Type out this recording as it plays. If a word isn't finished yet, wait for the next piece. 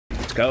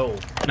Go.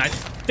 And I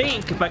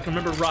think, if I can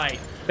remember right,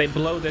 they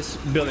blow this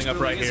building up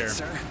right here.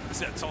 It's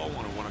that tall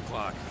one at 1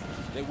 o'clock.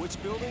 Hey,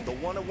 which building? The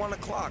one at 1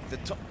 o'clock.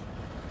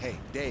 Hey,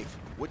 Dave,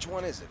 which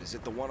one is it? Is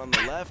it the one on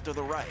the left or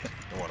the right?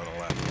 The one on the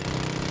left.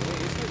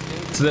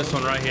 Hey, it's this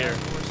one right here.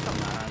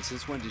 Come on,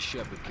 since when does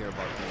Shepard care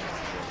about being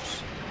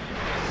close?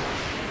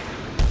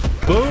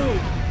 Boom!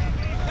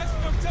 That's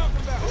what I'm talking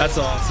about. That's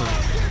awesome.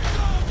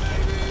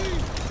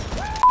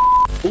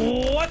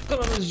 What's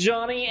going on, it's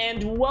Johnny,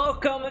 and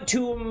welcome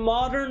to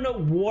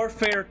Modern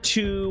Warfare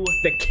 2,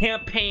 the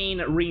Campaign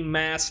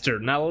Remastered.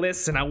 Now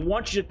listen, I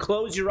want you to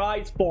close your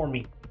eyes for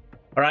me.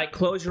 Alright,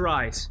 close your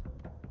eyes.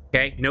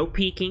 Okay, no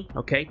peeking,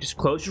 okay? Just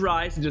close your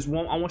eyes and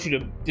I want you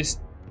to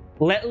just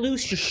let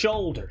loose your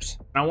shoulders.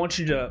 I want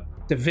you to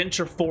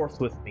venture forth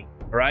with me,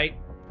 alright?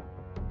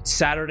 It's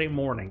Saturday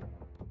morning.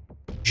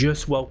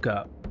 Just woke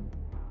up.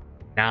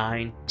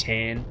 9,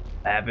 10,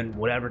 11,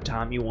 whatever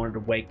time you wanted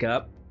to wake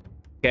up.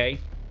 Okay?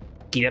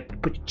 Get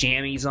up, put your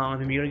jammies on.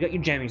 Maybe you already got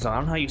your jammies on. I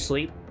don't know how you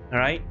sleep,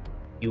 alright?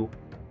 You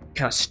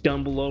kind of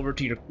stumble over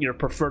to your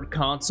preferred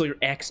console, your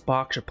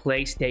Xbox, your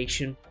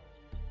PlayStation,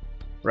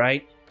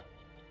 right?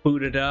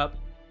 Boot it up,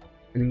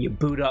 and then you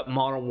boot up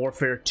Modern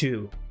Warfare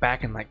 2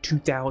 back in like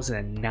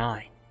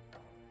 2009.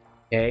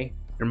 Okay?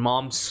 Your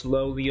mom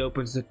slowly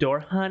opens the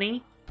door.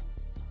 Honey,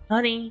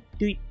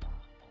 do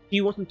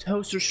you want some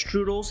toaster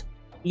strudels?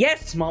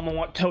 Yes, Mom, I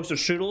want toaster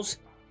strudels.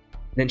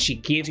 Then she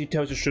gives you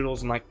toaster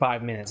strudels in like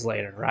 5 minutes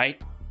later,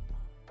 right?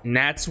 And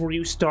that's where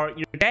you start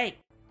your day.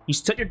 You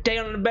start your day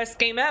on the best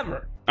game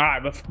ever. All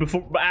right, but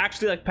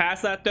actually, like,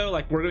 past that though,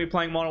 like, we're gonna be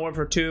playing Modern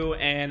Warfare 2,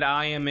 and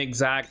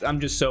I'm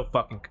just so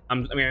fucking,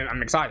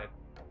 I'm excited.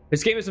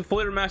 This game is a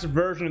fully remastered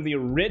version of the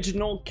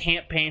original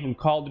campaign from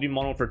Call of Duty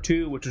Modern Warfare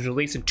 2, which was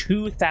released in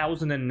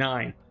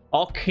 2009.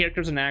 All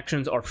characters and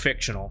actions are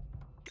fictional.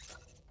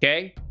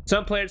 Okay?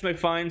 Some players may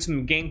find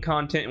some game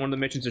content in one of the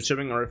missions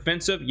disturbing or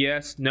offensive.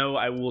 Yes, no,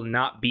 I will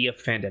not be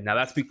offended. Now,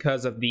 that's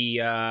because of the,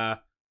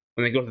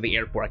 when they go to the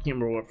airport. I can't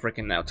remember what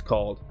freaking that's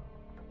called.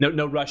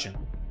 No Russian.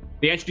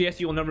 The answer to yes,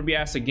 you will never be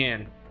asked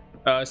again.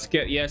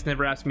 Yes,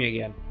 never ask me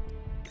again.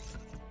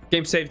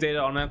 Game saves data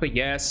automatically,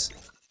 yes.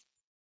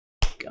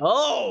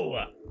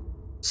 Oh!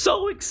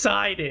 So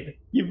excited!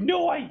 You have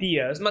no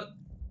idea.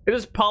 It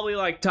is probably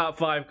like top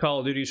 5 Call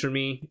of Duties for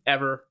me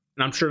ever.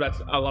 And I'm sure that's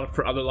a lot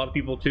for a lot of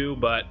people too,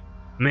 but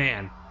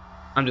man,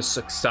 I'm just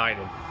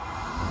excited.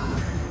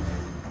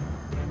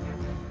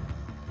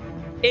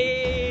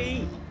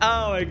 Hey!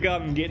 Oh my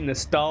god, I'm getting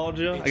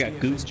nostalgia. I got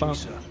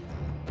goosebumps.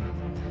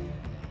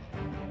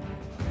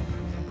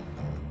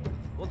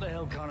 What the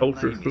hell kind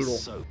Toaster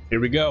strudel. Here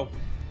we go.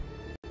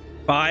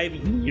 5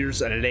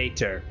 years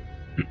later.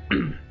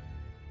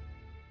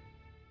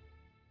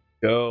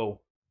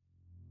 Go.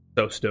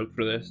 So stoked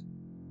for this.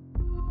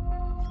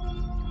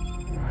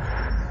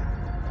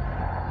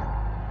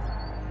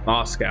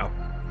 Moscow.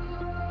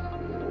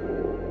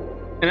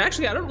 And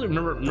actually, I don't really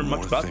remember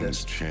much about this. The more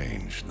things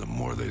change, the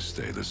more they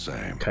stay the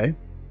same. Okay.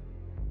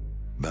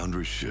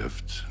 Boundaries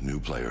shift, new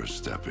players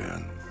step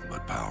in,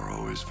 but power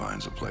always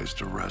finds a place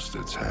to rest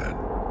its head.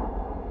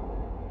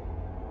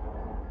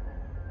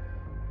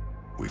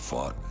 We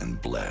fought and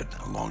bled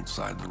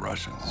alongside the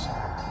Russians.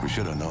 We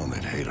should have known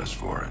they'd hate us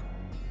for it.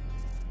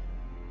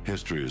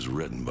 History is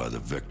written by the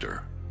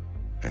victor,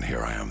 and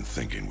here I am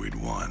thinking we'd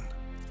won.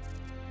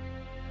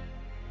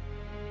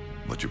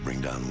 But you bring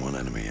down one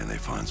enemy and they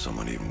find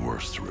someone even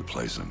worse to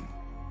replace him.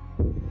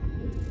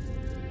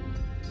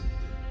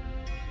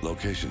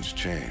 Locations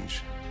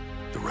change.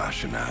 The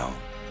rationale,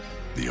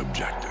 the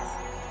objective.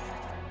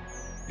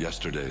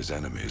 Yesterday's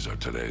enemies are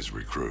today's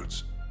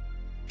recruits.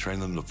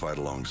 Train them to fight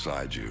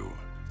alongside you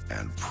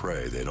and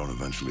pray they don't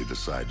eventually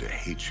decide to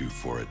hate you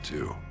for it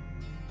too.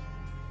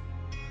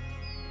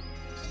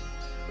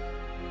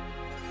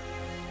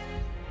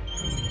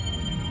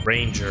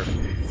 Ranger.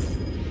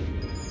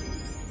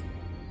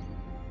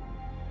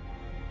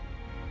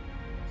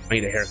 I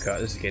need a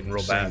haircut. This is getting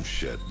real bad.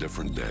 Same shit,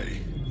 different day.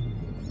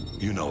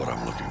 You know what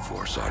I'm looking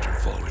for, Sergeant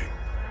Foley.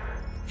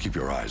 Keep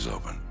your eyes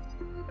open.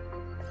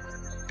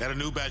 Got a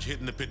new batch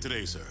hitting the pit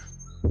today, sir.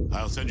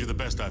 I'll send you the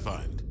best I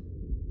find.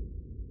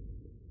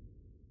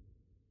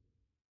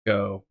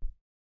 Go.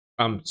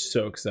 I'm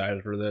so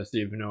excited for this.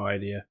 You have no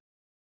idea.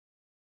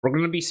 We're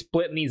gonna be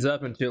splitting these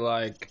up into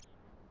like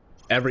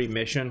every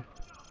mission,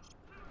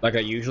 like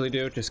I usually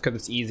do, just because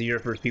it's easier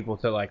for people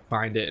to like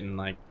find it and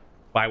like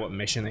buy what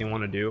mission they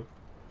want to do.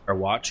 Or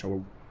watch,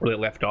 or where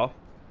they left off.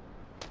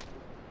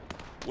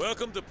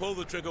 Welcome to Pull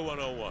the Trigger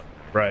 101.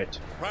 Right.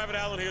 Private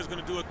Allen here is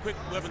going to do a quick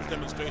weapons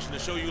demonstration to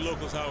show you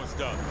locals how it's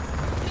done.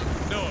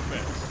 No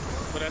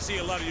offense, but I see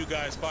a lot of you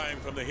guys firing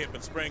from the hip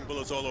and spraying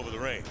bullets all over the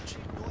range.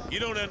 You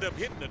don't end up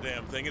hitting the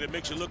damn thing, and it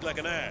makes you look like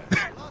an ass.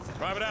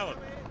 Private Allen,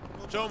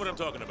 show them what I'm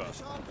talking about.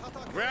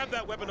 Grab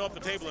that weapon off the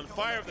table and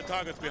fire at the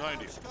targets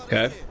behind you.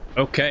 Okay.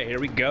 Okay,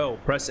 here we go.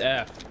 Press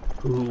F.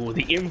 Ooh,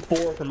 the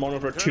M4 from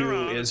Modern Warfare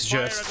 2 is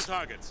just...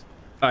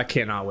 I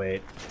cannot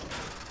wait.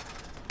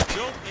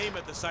 Don't aim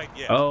at the sight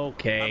yet.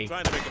 Okay. I'm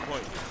trying to make a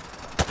point.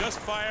 Just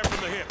fire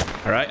from the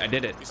hip. All right, I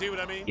did it. You see what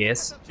I mean?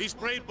 Yes. He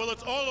sprayed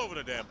bullets all over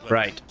the damn place.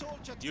 Right.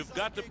 You've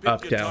got to pick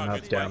Up, your down,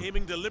 targets up, down. by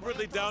aiming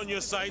deliberately down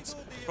your sights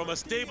from a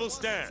stable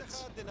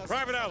stance.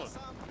 Private Allen,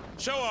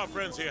 show our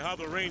friends here how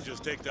the Rangers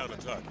take down a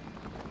target.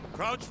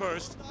 Crouch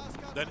first,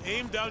 then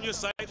aim down your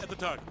sight at the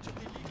target.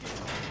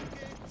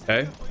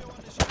 Okay.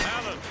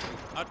 Allen,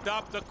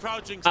 adopt the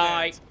crouching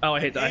stance. I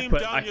hit that.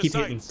 I keep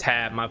hitting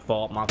tab. My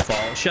fault. My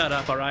fault. Shut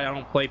up. All right. I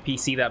don't play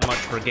PC that much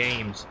for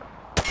games.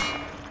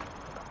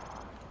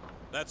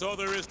 That's all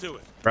there is to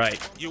it. Right.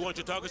 You want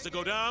your targets to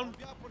go down?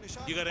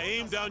 You gotta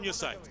aim down your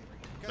sight.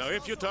 Now,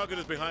 if your target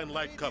is behind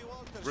light cover,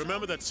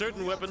 remember that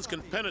certain weapons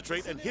can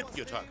penetrate and hit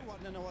your target.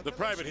 The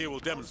private here will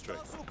demonstrate.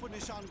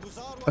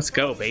 Let's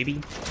go,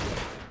 baby.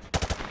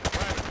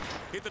 Private,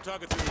 hit the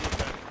target through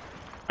the wood.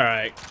 All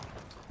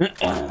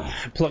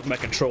right. Plug my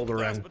controller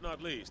Last in. but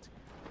not least,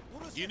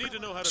 you need to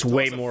know how to It's toss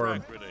way a more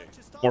frag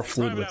grenade.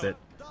 fluid with it.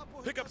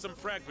 Pick up some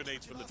frag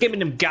grenades from the Give me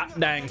table. them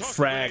goddamn Toss a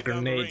frag grenade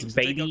down the grenades, range,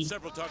 take out baby.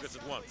 several targets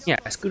at once. Yeah,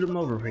 scoot them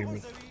over here.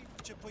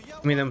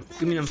 Give me them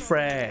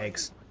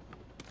frags.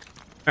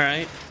 All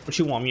right. What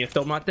you want me to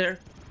throw them out there?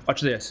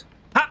 Watch this.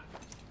 Ha!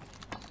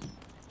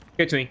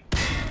 Give it to me.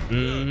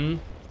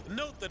 Mm-hmm.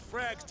 Note that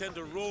frags tend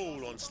to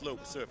roll on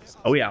sloped surfaces.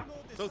 Oh yeah.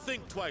 So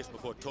think twice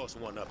before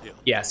tossing one uphill.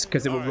 Yes,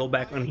 because it will All right. roll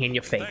back on in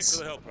your Thanks face.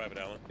 for the help, Private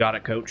Allen. Got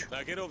it, coach.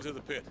 Now get over to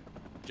the pit.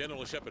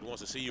 General Shepard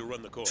wants to see you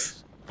run the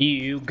course.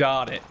 You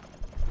got it,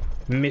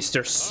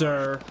 Mr.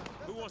 Sir.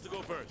 Who wants to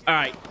go first? All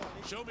right.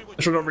 Show me what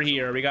Let's you look over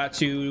here. We got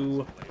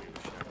to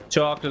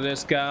talk to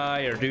this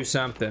guy or do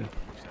something.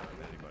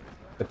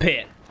 The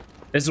pit.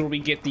 This is where we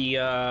get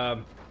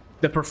the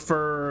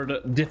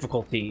preferred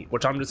difficulty,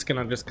 which I'm just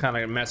gonna kind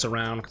of mess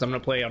around because I'm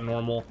gonna play on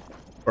normal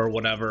or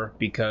whatever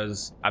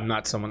because I'm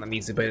not someone that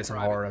needs to play this on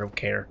hard. I don't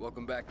care.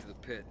 Welcome back to the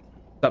pit.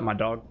 What's up, my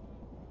dog?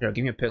 Here,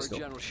 give me a pistol.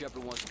 General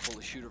Shepard wants to pull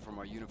a shooter from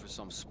our unit for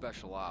some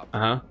special op.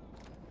 Uh-huh.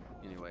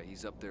 Anyway,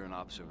 he's up there in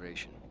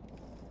observation.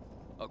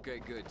 Okay,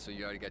 good. So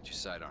you already got your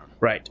sidearm.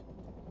 Right.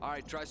 All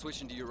right, try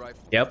switching to your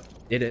rifle. Yep.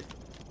 Did it.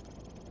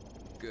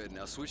 Good.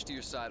 Now switch to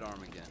your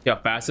sidearm again. See how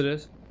fast it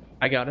is?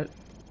 I got it.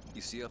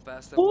 You see how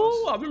fast that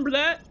Oh, was? I remember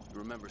that.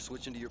 Remember,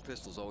 switching to your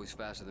pistol's always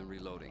faster than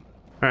reloading.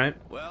 All right.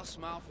 Well,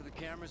 smile for the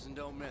cameras and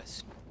don't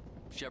miss.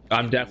 Shepard's I'm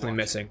gonna be definitely watching.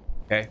 missing.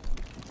 Okay.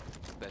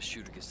 The best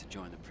shooter gets to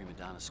join the prima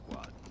donna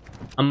squad.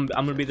 I'm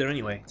gonna be there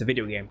anyway. It's a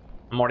video game.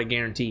 I'm already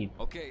guaranteed.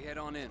 Okay, head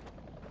on in.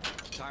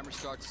 Timer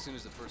starts as soon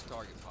as the first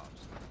target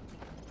pops.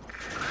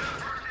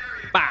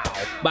 Bow,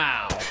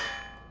 bow,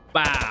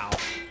 bow.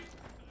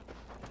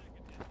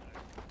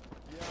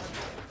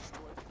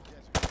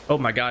 Oh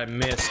my god, I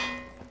missed.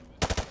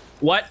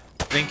 What?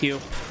 Thank you.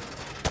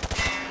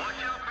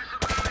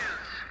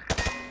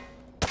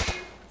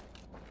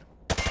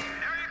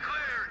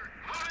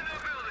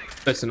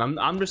 Listen,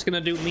 I'm just gonna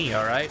do me,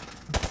 all right?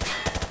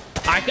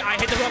 I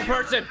hit the wrong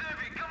person.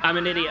 I'm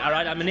an idiot, all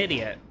right? I'm an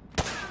idiot.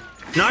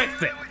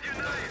 Knife it.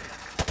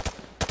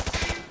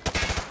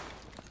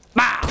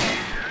 Bow.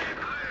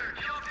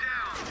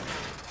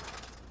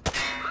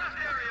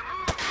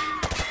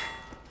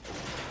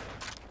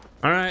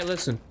 All right,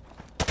 listen.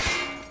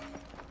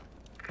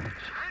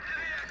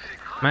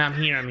 Man, I'm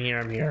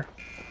here.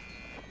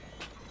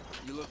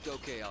 You looked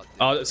okay out there.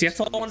 Oh, see, that's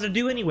all I wanted to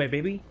do anyway,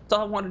 baby. That's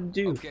all I wanted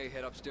to do. Okay,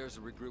 head upstairs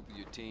and regroup with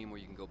your team, or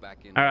you can go back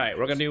in. All right,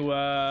 we're gonna do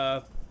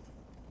we'll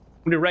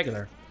do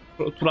regular.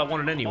 That's what I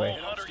wanted anyway.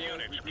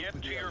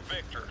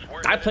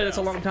 I played this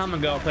a long time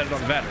ago. I played it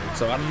on veteran,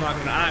 so I'm not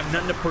gonna. I have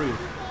nothing to prove.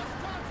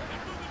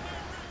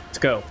 Let's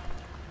go.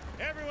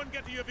 Everyone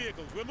get to your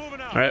vehicles. We're moving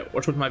out. All right,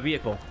 which was my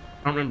vehicle?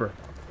 I don't remember.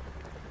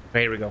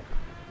 Okay, here we go.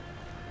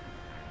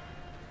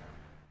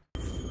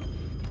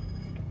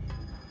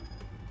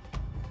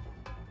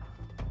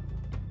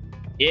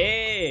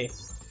 Yeah.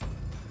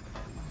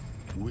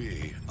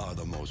 We are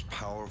the most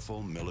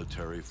powerful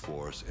military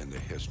force in the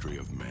history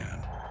of man.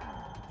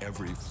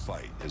 Every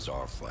fight is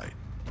our fight.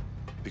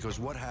 Because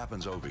what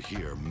happens over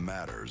here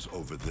matters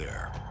over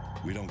there.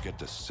 We don't get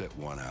to sit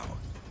one out.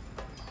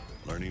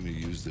 Learning to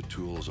use the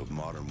tools of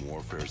modern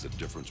warfare is the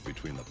difference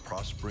between the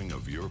prospering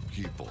of your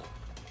people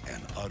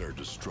and utter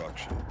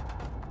destruction.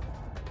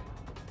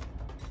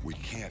 We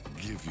can't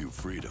give you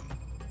freedom,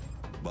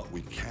 but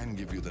we can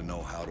give you the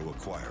know-how to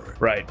acquire it.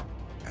 Right.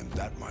 And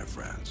that, my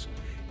friends,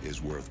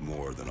 is worth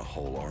more than a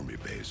whole army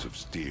base of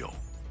steel.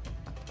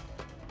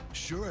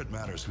 Sure, it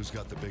matters who's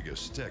got the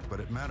biggest stick, but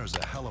it matters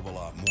a hell of a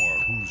lot more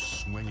who's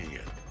swinging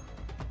it.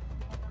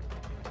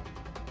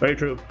 Very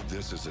true.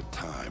 This is a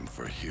time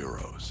for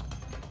heroes,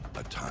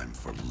 a time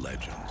for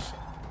legends.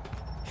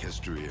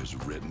 History is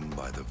written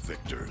by the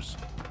victors.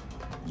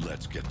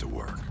 Let's get to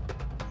work.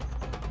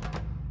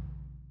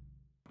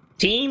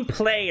 Team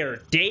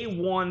player, day 1,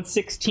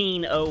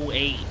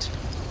 1608.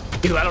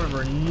 Dude, I don't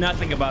remember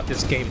nothing about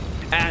this game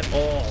at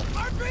all.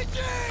 RPG!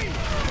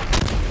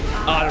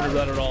 Oh, I don't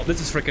remember that at all.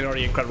 This is freaking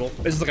already incredible.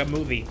 This is like a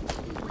movie.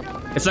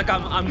 It's like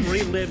I'm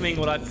reliving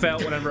what I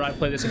felt whenever I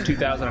played this in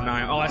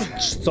 2009. Oh,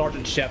 that's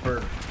Sergeant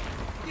Shepard.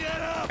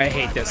 I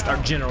hate this. Our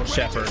General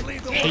Shepard.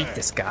 I hate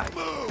this guy.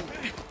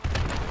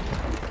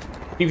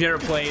 If you've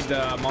never played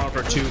Modern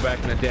Warfare 2 back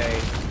in the day,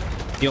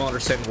 you'll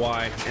understand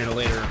why and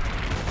later.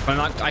 But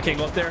I can't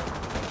go up there.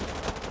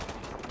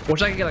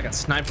 Wish I could get like a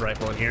sniper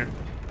rifle in here.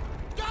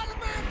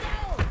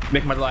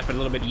 Make my life a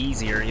little bit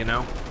easier, you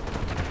know?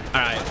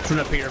 Alright, turn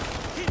up here.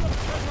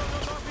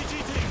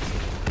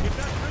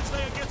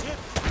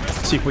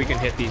 See if we can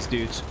hit these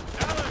dudes.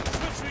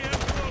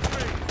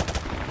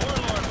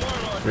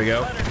 Here we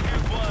go.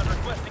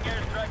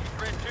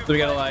 So we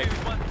gotta like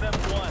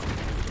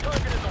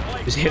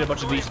just hit a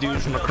bunch of these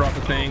dudes from across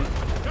the thing.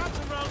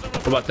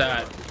 What about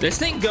that? This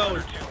thing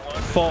goes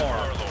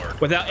far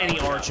without any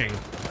arching.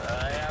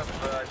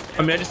 I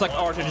mean, I just like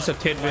arching just a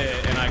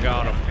tidbit and I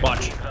got him.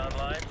 Watch.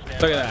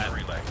 Look at that.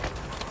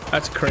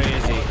 That's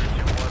crazy.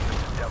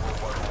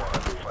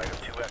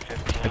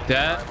 Like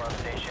that.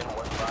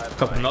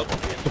 Couple more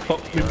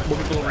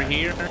people over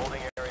here.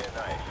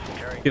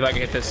 See if I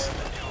can hit this.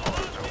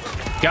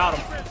 Got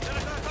him.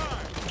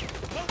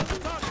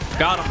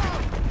 Got him.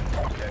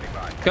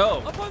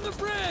 Go.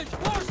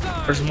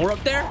 There's more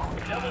up there?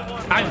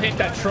 I've hit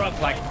that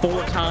truck like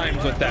 4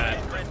 times with that.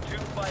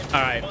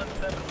 Alright.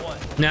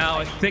 Now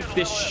I think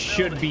this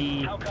should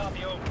be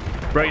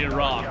ready to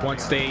rock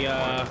once they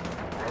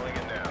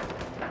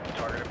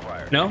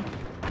No?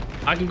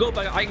 I can go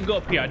back, I can go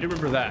up here. I do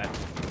remember that.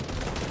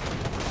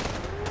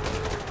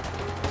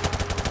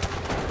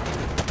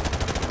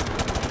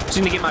 Just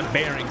need to get my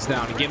bearings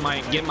down and get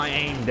my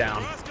aim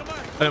down.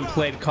 I haven't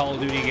played Call of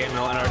Duty game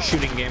or a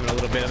shooting game in a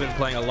little bit. I've been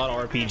playing a lot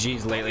of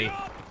RPGs lately.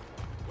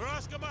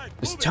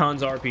 There's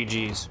tons of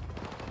RPGs.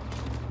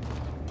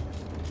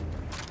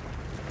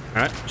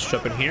 Alright, let's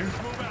jump in here.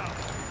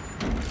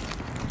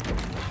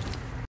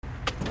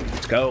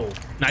 Let's go.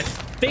 And I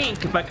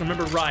think, if I can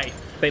remember right,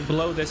 they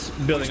blow this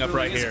building up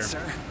right here.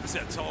 It's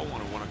that tall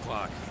one at 1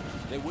 o'clock.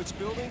 Hey, which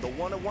building? The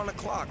one at 1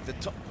 o'clock.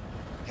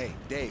 Hey,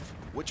 Dave,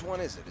 which one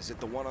is it? Is it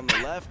the one on the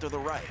left or the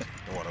right?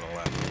 The one on the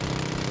left.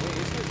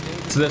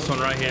 It's this one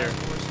right here.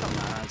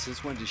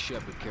 Since when does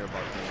Shepard care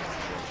about being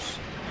close?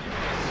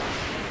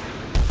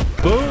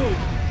 Boom!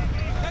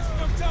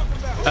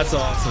 That's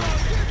awesome.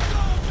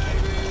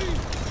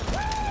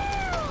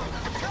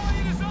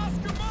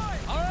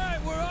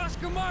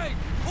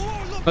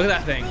 Look at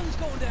that thing.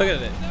 Look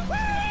at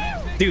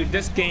it. Dude,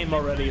 this game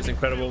already is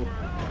incredible.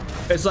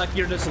 It's like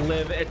you're just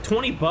living.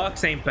 20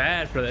 bucks ain't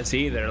bad for this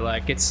either.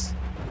 Like, it's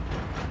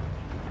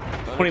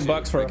 20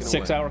 bucks for a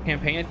 6-hour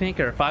campaign, I think,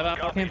 or a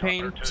 5-hour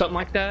campaign, something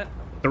like that.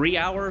 3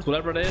 hours,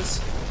 whatever it is.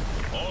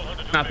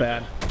 Not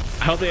bad.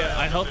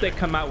 I hope they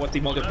come out with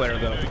the multiplayer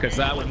though, because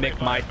that would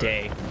make my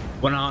day.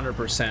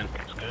 100%.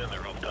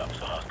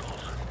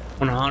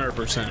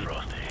 100%.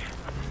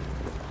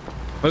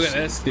 Look at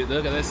this, dude.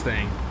 Look at this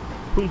thing.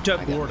 Punta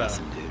Gorda.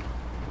 Dude.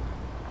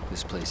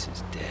 This place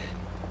is dead.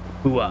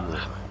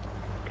 Hooah.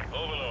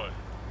 Overlord.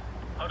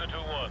 Hunter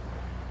 2-1.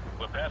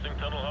 We're passing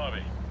Tunnel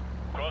Harvey.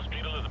 Cross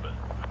Street Elizabeth.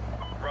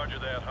 Roger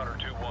that, Hunter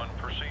 2-1.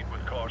 Proceed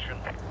with caution.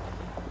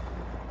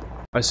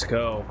 Let's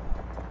go.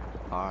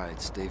 Alright,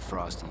 stay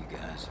frosty, you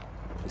guys.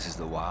 This is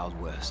the Wild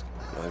West.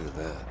 Roger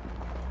that.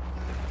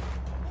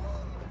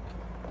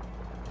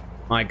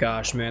 My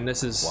gosh, man,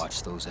 this is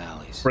Watch those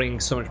alleys. bringing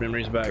so much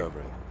memories back.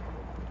 Covering.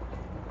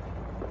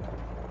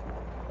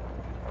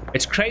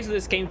 It's crazy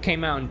this game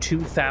came out in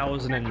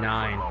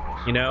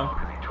 2009, you know?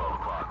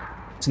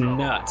 It's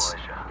nuts.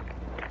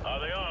 Are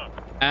they on?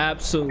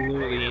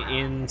 Absolutely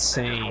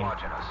insane.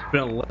 It's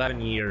been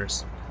 11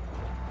 years.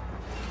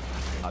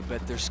 I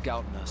bet they're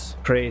scouting us.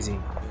 Crazy.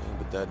 Yeah,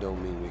 but that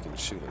don't mean we can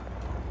shoot him.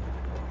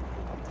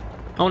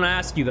 I want to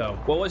ask you though,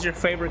 what was your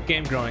favorite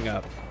game growing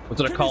up?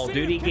 Was it a Call of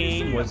Duty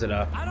game? Was it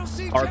a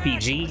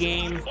RPG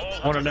game?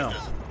 I want to know.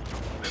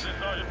 This is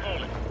Sergeant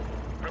Foley.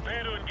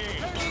 Prepare to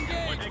engage.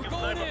 We're taking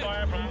sniper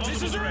fire from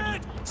multiple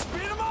directions.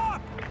 Speed him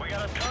up! We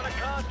got a ton of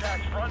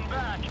contacts front and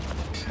back.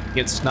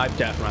 Get sniped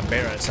at from my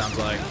Barrett, it sounds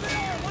like.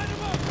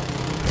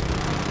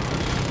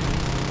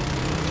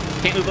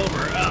 Can't move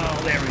over.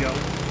 Oh, there we go.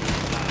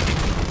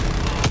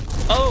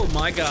 Oh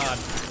my god.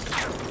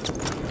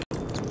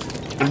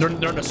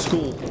 They're in a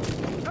school.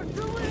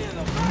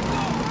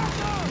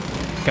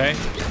 Okay.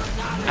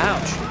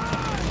 Ouch.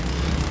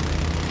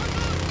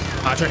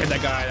 I try to hit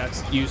that guy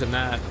that's using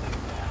that.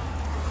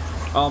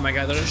 Oh my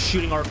god, they're just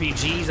shooting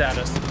RPGs at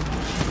us.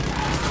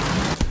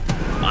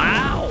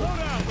 Wow.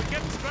 We're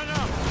getting spun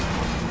up.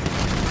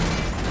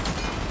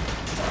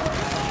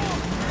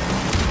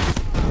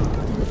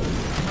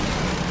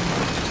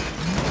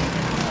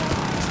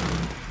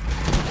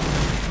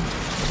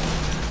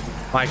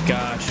 My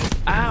gosh.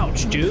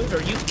 Ouch, dude.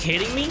 Are you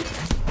kidding me?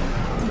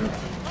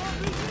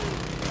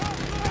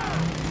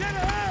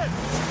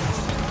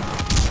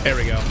 There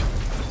we go.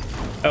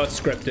 Oh, it's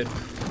scripted.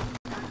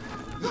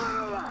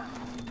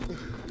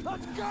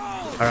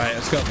 Alright,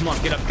 let's go. Come on,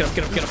 get up, get up,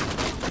 get up, get up.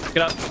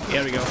 Get up.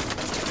 There we go.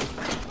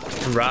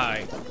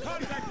 Right.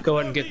 Go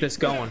ahead and get this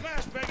going.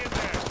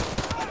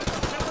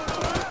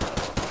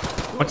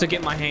 Once I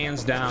get my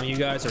hands down, you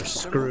guys are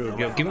screwed.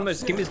 Yo, give me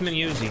this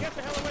mini Uzi.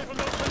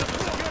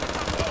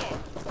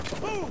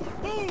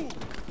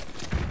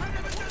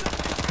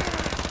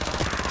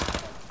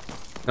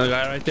 Another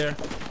guy right there.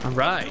 All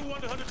right.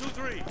 2-1 to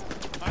 102-3.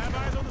 I have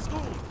eyes on the school.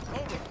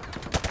 Over.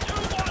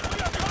 2-1, we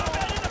are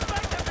combat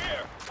ineffective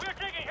here. We are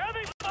taking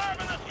heavy fire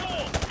from the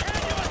school. Can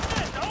you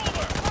assist?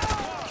 Over.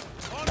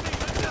 On me,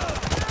 let's go.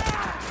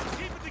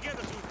 Keep it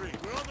together, 2-3.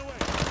 We're on the way.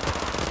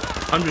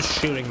 I'm just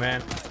shooting,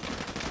 man.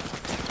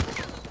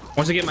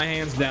 Once I get my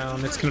hands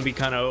down, it's gonna be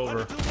kind of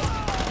over.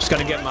 Just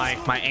gotta get my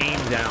aim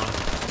down.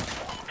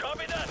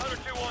 Copy that,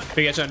 102-1.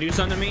 Are you guys trying to do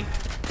something to me?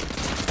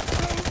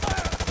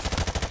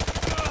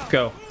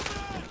 Go.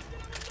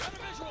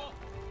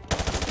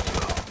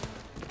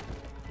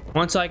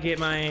 Once I get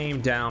my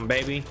aim down,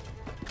 baby.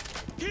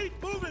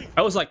 Keep moving.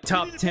 I was like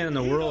top 10 in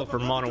the world for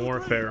Modern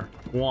Warfare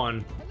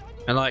 1,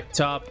 and like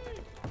top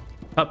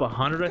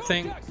 100, I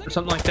think, or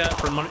something like that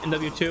for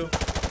MW2.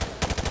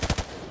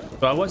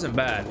 So I wasn't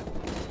bad.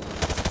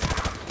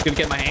 Gonna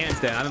get my hands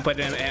down. I haven't played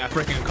a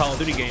freaking Call of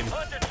Duty game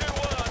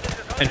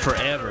in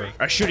forever.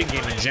 A shooting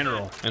game in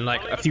general in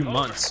like a few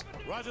months.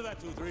 Roger that,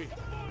 2-3.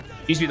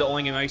 Used to be the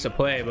only game I used to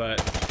play, but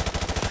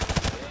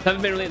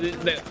haven't been really.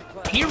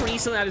 Here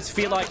recently, I just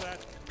feel like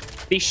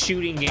these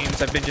shooting games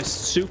have been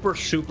just super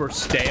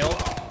stale,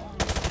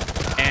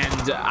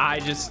 and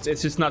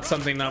it's just not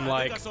something that I'm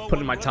like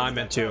putting my time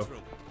into.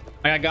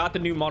 Like, I got the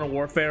new Modern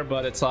Warfare,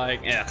 but it's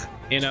like,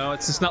 you know,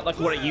 it's just not like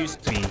what it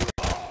used to be.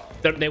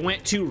 They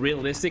went too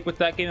realistic with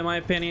that game, in my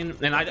opinion,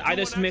 and I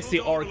just miss the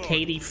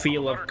arcadey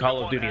feel of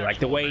Call of Duty, like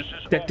the way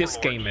that this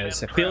game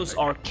is. It feels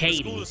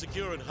arcadey.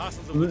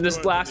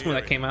 This last one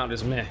that came out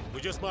is meh.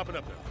 We're just mopping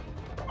up now.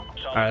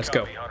 Alright, let's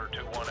go.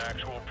 102-1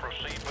 actual.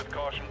 Proceed with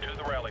caution to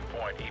the rally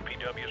point.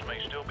 EPWs may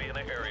still be in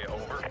the area.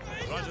 Over.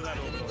 Roger that,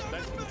 Overlord.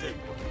 Thanks for the tip.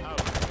 Out.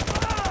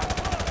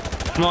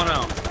 Come on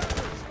out.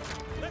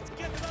 Let's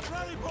get to that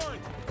rally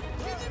point.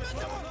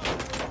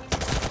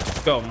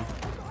 Go.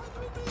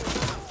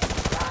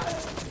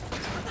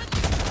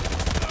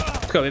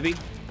 Let's go, baby.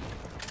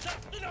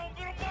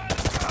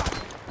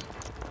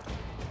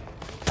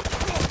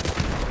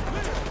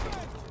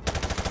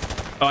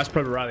 Oh, that's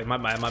probably Riley. My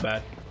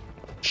bad.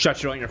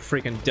 Shut you on your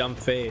freaking dumb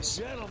face.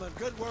 Gentlemen,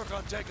 good work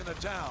on taking the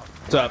town.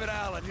 What's up? Private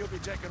Allen, you'll be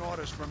taking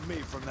orders from me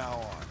from now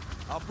on.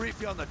 I'll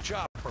brief you on the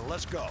chopper.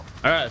 Let's go. All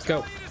right, let's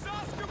go.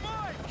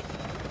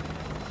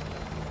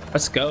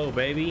 Let's go,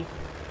 baby.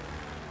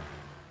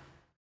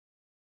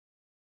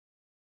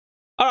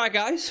 All right,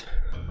 guys.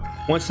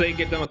 Once they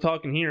get done with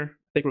talking here,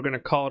 I think we're gonna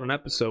call it an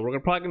episode. We're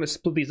probably gonna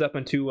split these up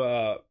into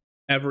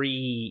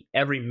every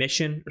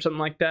mission or something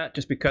like that,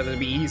 just because it'd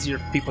be easier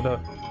for people to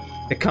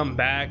come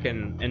back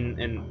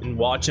and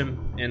watch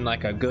them in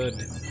like a good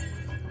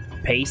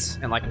pace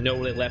and like know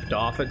where they left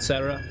off,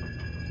 etc.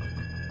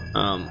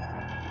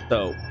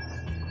 So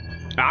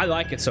I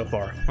like it so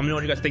far. Let me know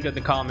what you guys think in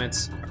the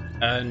comments,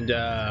 and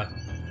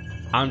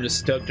I'm just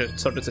stoked to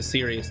start this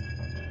series.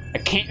 I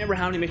can't remember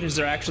how many missions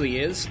there actually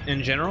is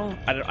in general.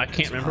 I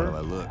can't remember. How do I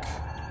look?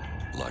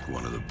 Like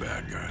one of the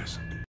bad guys.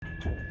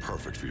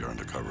 Perfect for your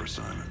undercover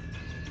assignment.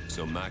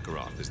 So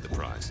Makarov is the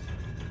prize.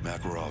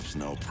 Makarov's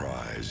no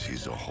prize.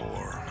 He's a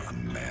whore, a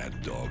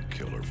mad dog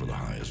killer for the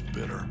highest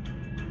bidder.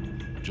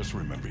 Just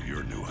remember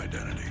your new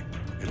identity.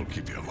 It'll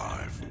keep you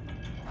alive.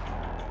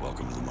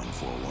 Welcome to the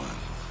 141.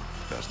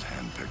 Best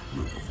hand-picked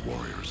group of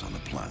warriors on the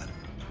planet.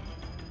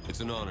 It's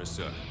an honor,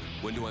 sir.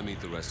 When do I meet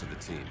the rest of the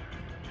team?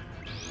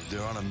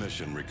 They're on a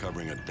mission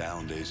recovering a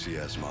downed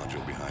ACS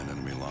module behind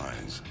enemy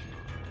lines.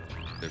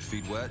 Their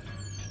feet wet?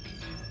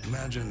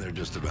 Imagine they're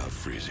just about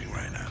freezing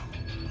right now.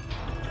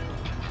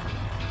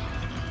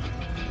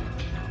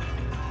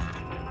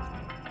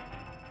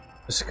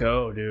 Let's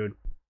go, dude.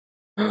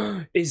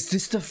 Is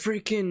this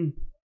the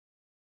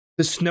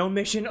snow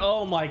mission?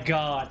 Oh my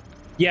god.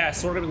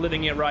 Yes, we're gonna be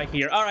living it right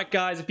here. Alright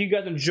guys, if you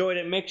guys enjoyed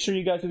it, make sure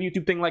you guys do the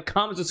YouTube thing, like,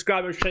 comment,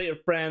 subscribe, and share it with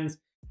your friends.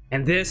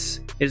 And this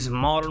is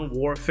Modern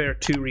Warfare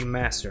 2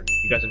 Remastered.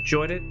 If you guys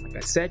enjoyed it, like I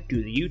said,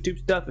 do the YouTube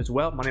stuff as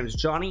well. My name is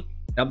Johnny,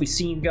 and I'll be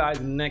seeing you guys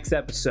in the next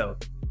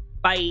episode.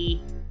 Bye!